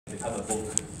become a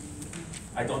book.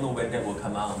 I don't know when that will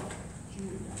come out.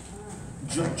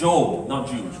 Job, not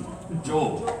Jude.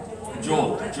 Job,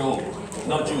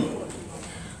 not Jude.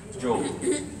 Job.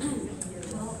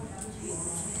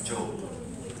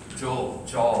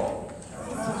 Jude.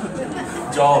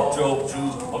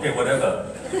 Okay, whatever.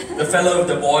 The fellow with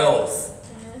the boils.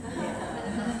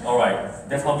 Alright,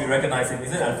 that's how we recognize him.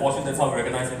 Isn't it unfortunate that's how we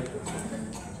recognize him?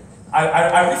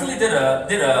 I recently did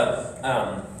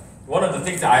a one of the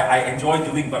things that I enjoy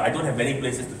doing, but I don't have many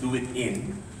places to do it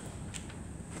in,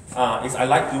 is I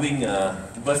like doing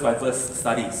verse by verse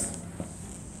studies.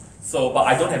 So, but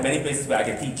I don't have many places where I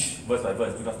can teach verse by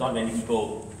verse because not many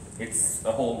people, it's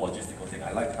a whole logistical thing.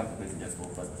 I like to come to place and just go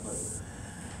verse by verse.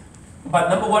 But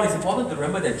number one, it's important to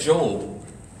remember that Job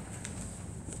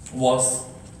was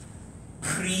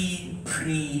pre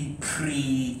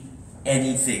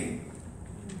anything.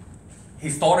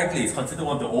 Historically, it's considered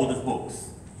one of the oldest books.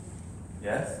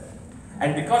 Yes?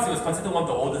 And because it was considered one of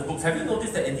the oldest books, have you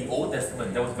noticed that in the Old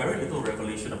Testament, there was very little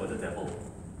revelation about the devil?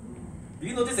 Do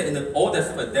you notice that in the Old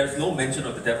Testament, there's no mention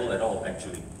of the devil at all,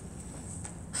 actually?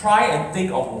 Try and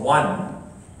think of one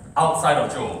outside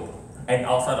of Job and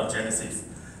outside of Genesis.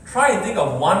 Try and think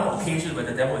of one occasion where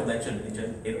the devil is mentioned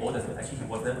in Old Testament. Actually, he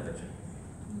was never mentioned.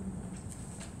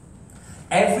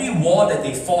 Every war that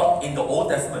they fought in the Old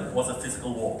Testament was a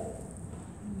physical war.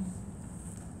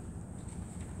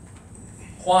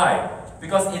 Why?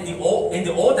 Because in the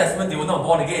Old Testament, they were not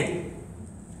born again.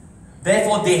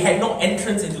 Therefore, they had no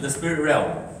entrance into the spirit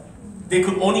realm. They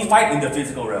could only fight in the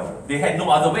physical realm. They had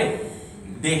no other way.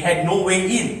 They had no way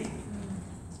in.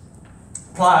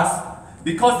 Plus,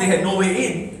 because they had no way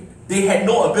in, they had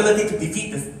no ability to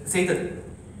defeat Satan.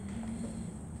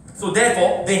 So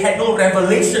therefore, they had no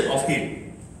revelation of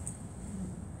him.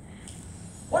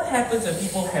 What happens when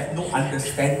people have no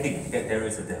understanding that there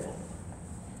is a devil?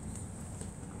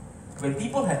 When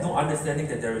people have no understanding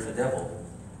that there is a devil,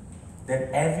 then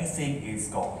everything is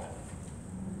God.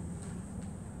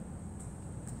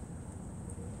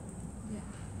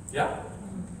 Yeah?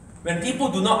 When people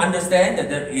do not understand that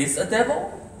there is a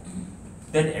devil,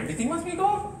 then everything must be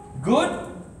God.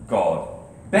 Good, God.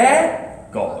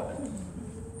 Bad, God.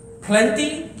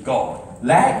 Plenty, God.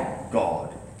 Lack,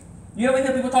 God. You ever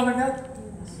hear people talk like that?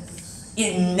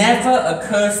 It never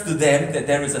occurs to them that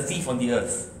there is a thief on the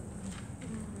earth.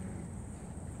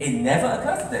 It never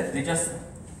occurs to them. They just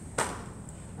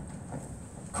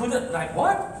couldn't, like,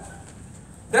 what?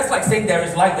 That's like saying there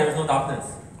is light, there is no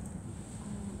darkness.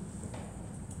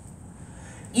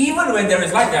 Even when there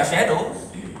is light, there are shadows.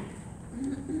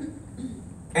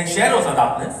 And shadows are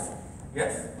darkness.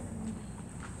 Yes?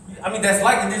 I mean, there's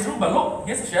light in this room, but look,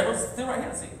 here's a shadow still right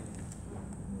here, see?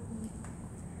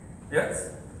 Yes?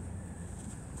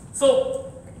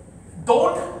 So,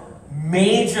 don't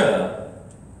major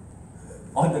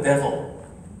on the devil.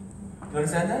 You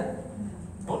understand that?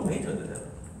 Don't major on the devil.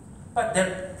 But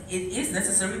it is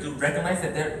necessary to recognize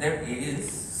that there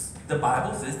is, the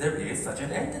Bible says there is such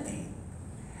an entity.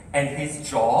 And his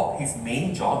job, his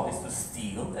main job is to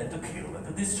steal and to kill and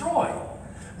to destroy.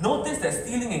 Notice that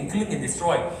stealing and killing and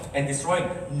destroying,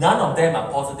 none of them are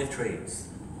positive traits.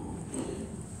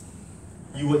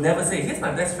 You would never say, here's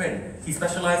my best friend. He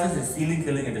specializes in stealing,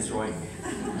 killing, and destroying.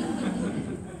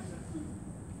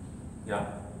 Yeah.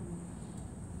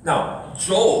 Now,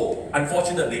 Job,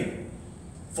 unfortunately,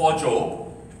 for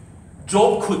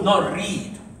Job could not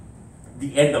read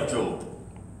the end of Job.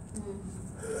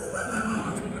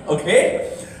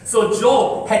 Okay? So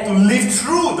Job had to live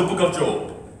through the book of Job.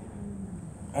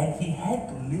 And he had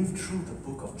to live through the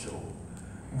book of Job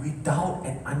without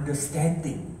an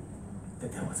understanding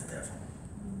that there was a devil.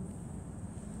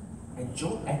 And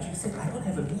Job actually said, I don't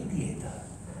have a mediator.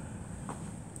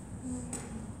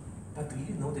 But do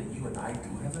you know that you and I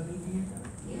do have a mediator?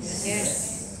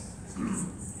 Yes.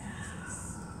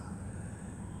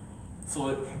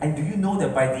 So, and do you know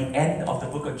that by the end of the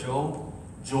book of Job,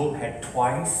 Job had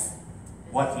twice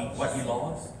what he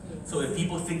lost? So if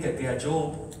people think that they are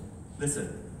Job,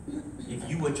 listen, if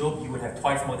you were Job, you would have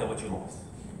twice more than what you lost.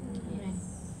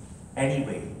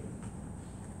 Anyway,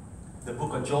 the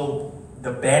book of Job,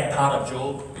 the bad part of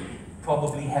Job,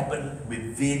 probably happened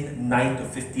within 9 to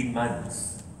 15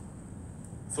 months.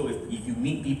 So if you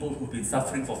meet people who've been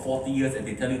suffering for 40 years and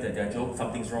they tell you that they're Job,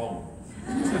 something's wrong.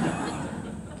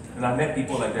 And I met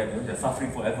people like that, you know, they're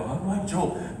suffering forever. I'm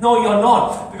Job. No, you're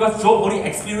not. Because Job only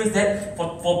experienced that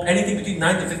for anything between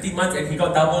 9 to 15 months and he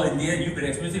got double in the end. You've been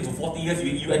experiencing it for 40 years.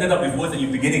 You ended up with worse than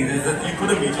you beginning. You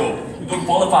couldn't be Job. You don't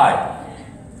qualify.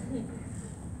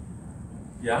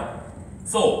 Yeah?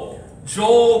 So,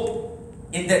 Job,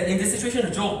 in the situation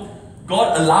of Job,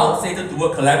 God allowed Satan to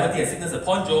work calamity and sickness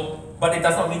upon Job, but it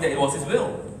does not mean that it was his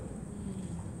will.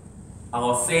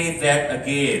 I'll say that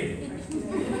again.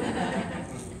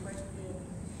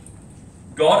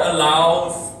 God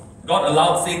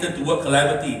allowed Satan to work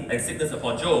calamity and sickness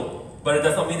upon Job, but it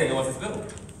does not mean that it was his will.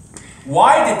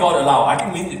 Why did God allow? I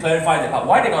think we need to clarify that part.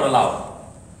 Why did God allow?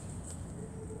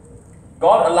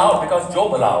 God allowed because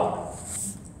Job allowed.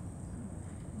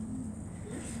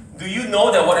 Do you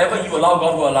know that whatever you allow,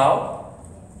 God will allow?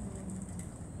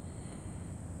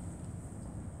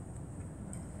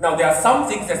 Now, there are some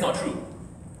things that's not true.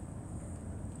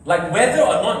 Like whether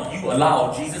or not you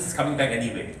allow, Jesus is coming back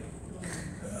anyway.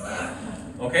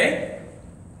 Okay?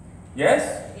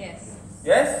 Yes? Yes.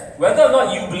 Yes? Whether or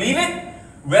not you believe it,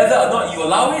 whether or not you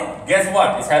allow it, guess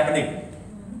what? It's happening.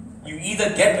 You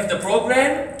either get with the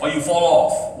program or you fall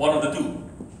off. One of the two.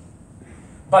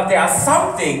 But there are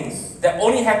some things that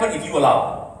only happen if you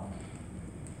allow.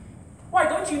 Why?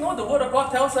 Don't you know the Word of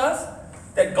God tells us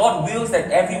that God wills that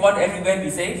everyone everywhere be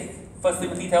saved? 1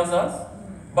 Timothy tells us.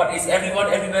 But is everyone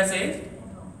everywhere saved?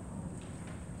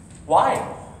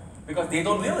 Why? Because they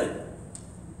don't will it.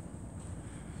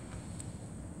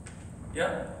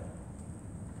 Yeah?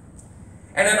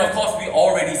 And then of course we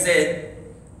already said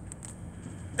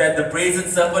that the brazen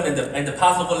serpent and the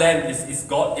Passover lamb is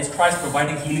Christ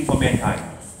providing healing for mankind.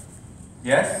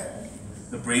 Yes?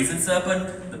 The brazen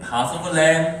serpent, the Passover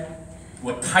lamb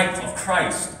were types of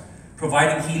Christ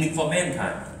providing healing for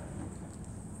mankind.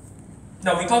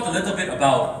 Now we talked a little bit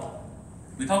about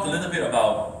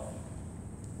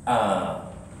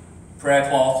prayer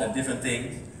cloths and different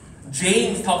things.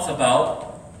 James talks about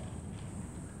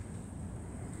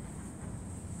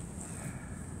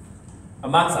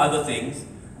amongst other things,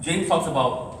 James talks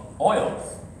about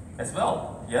oils as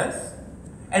well, yes?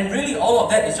 And really all of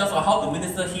that is just on how to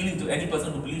minister healing to any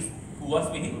person who believes, who wants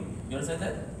to be healed. You understand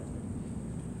that?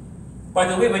 By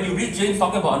the way, when you read James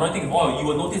talking about anointing of oil, you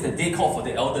will notice that they called for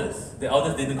the elders. The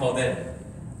elders didn't call them.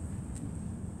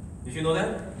 Did you know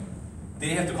that? They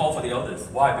have to call for the elders.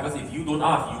 Why? Because if you don't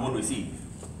ask, you won't receive.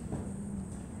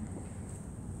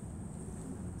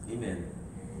 Amen.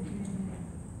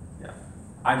 Yeah.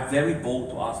 I'm very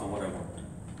bold to ask for what I want.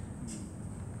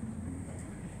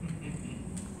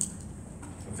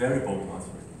 Very bold to ask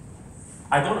for it.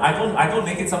 I don't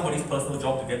make it somebody's personal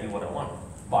job to get me what I want.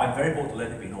 But I'm very bold to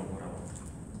let it be known what I want.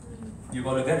 You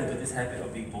got to get into this habit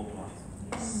of being bold to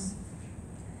ask.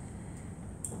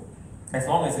 As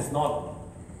long as it's not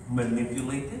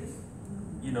manipulated,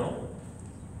 you know.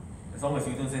 As long as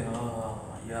you don't say,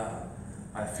 yeah,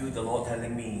 I feel the Lord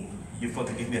telling me you've got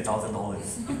to give me $1,000.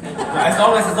 As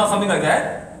long as it's not something like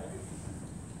that.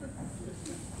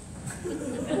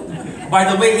 By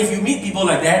the way, if you meet people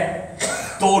like that,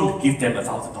 don't give them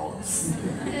 $1,000.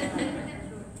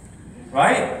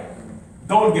 Right?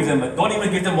 Don't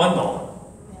even give them $1.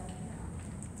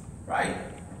 Right?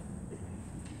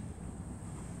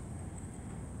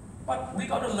 But we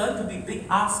got to learn to be big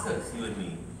askers, you and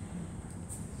me.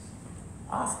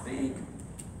 Ask big.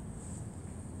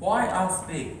 Why ask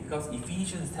big? Because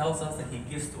Ephesians tells us that He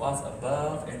gives to us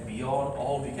above and beyond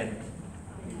all we can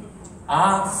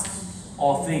ask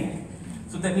or think.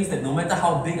 So that means that no matter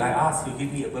how big I ask, He'll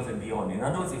give me above and beyond. In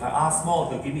other words, if I ask small,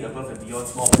 He'll give me above and beyond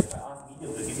small. But if I ask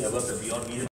medium, He'll give me above and beyond medium.